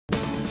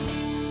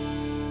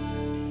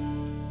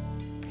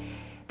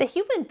The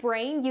human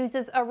brain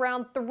uses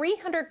around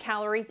 300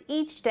 calories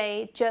each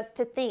day just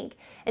to think,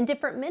 and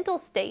different mental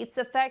states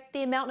affect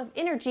the amount of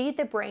energy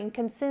the brain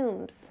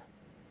consumes.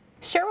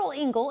 Cheryl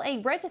Engle, a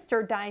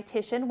registered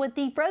dietitian with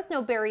the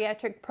Fresno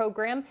Bariatric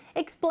Program,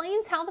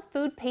 explains how the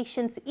food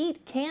patients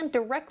eat can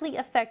directly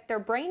affect their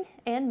brain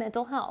and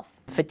mental health.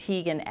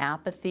 Fatigue and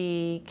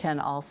apathy can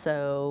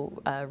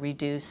also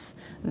reduce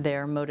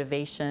their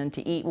motivation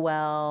to eat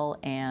well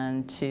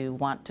and to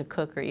want to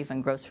cook or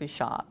even grocery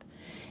shop.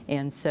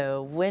 And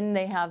so when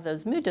they have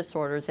those mood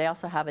disorders, they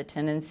also have a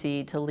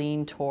tendency to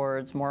lean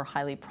towards more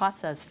highly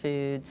processed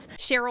foods.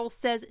 Cheryl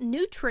says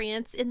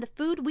nutrients in the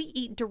food we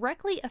eat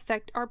directly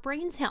affect our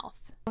brain's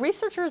health.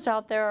 Researchers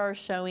out there are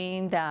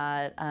showing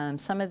that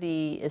some of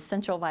the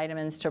essential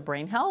vitamins to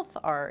brain health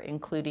are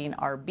including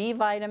our B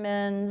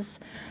vitamins.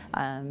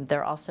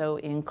 They're also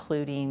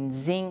including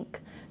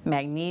zinc,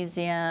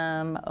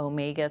 magnesium,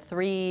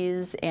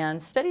 omega-3s,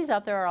 and studies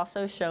out there are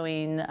also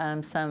showing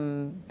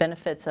some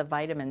benefits of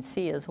vitamin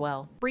C as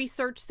well.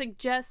 Research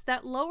suggests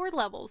that lower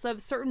levels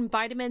of certain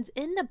vitamins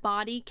in the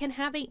body can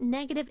have a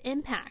negative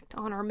impact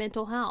on our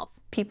mental health.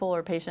 People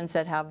or patients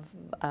that have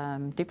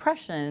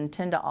depression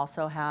tend to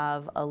also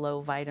have a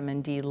low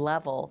vitamin D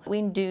level.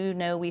 We do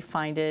know we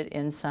find it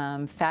in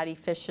some fatty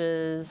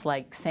fishes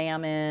like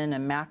salmon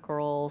and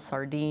mackerel,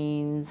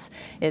 sardines.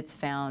 It's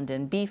found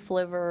in beef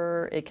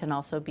liver. It can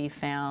also be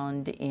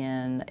found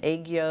in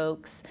egg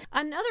yolks.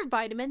 Another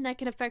vitamin that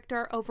can affect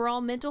our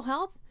overall mental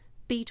health: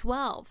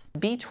 B12.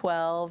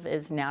 B12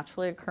 is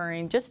naturally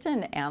occurring just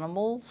in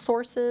animal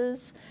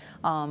sources,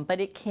 but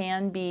it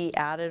can be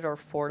added or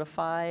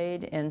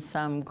fortified in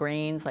some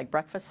grains like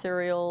breakfast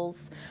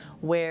cereals,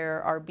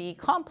 where our B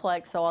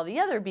complex, so all the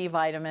other B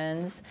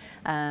vitamins,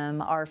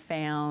 are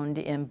found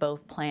in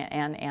both plant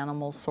and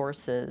animal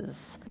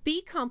sources.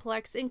 B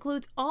complex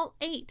includes all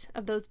 8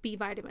 of those B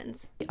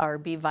vitamins. Our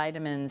B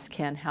vitamins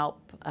can help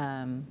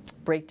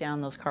break down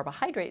those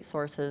carbohydrate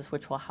sources,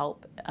 which will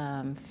help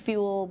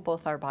fuel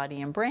both our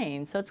body and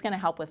brain. So it's going to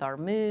help with our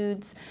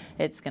moods,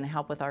 it's going to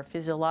help with our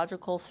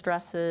physiological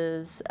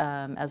stresses,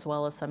 as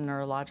well as some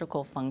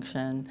neurological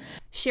function.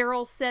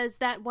 Cheryl says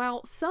that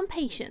while some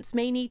patients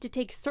may need to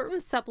take certain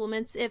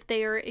supplements if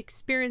they are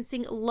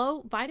experiencing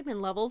low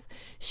vitamin levels,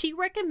 she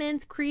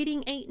recommends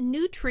creating a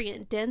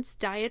nutrient-dense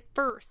diet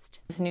first.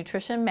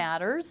 Nutrition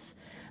matters.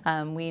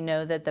 We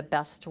know that the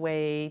best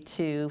way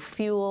to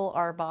fuel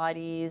our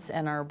bodies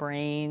and our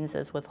brains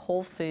is with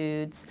whole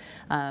foods.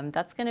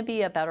 That's going to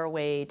be a better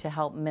way to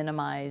help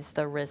minimize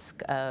the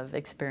risk of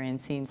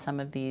experiencing some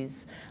of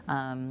these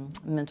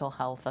mental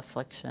health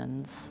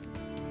afflictions.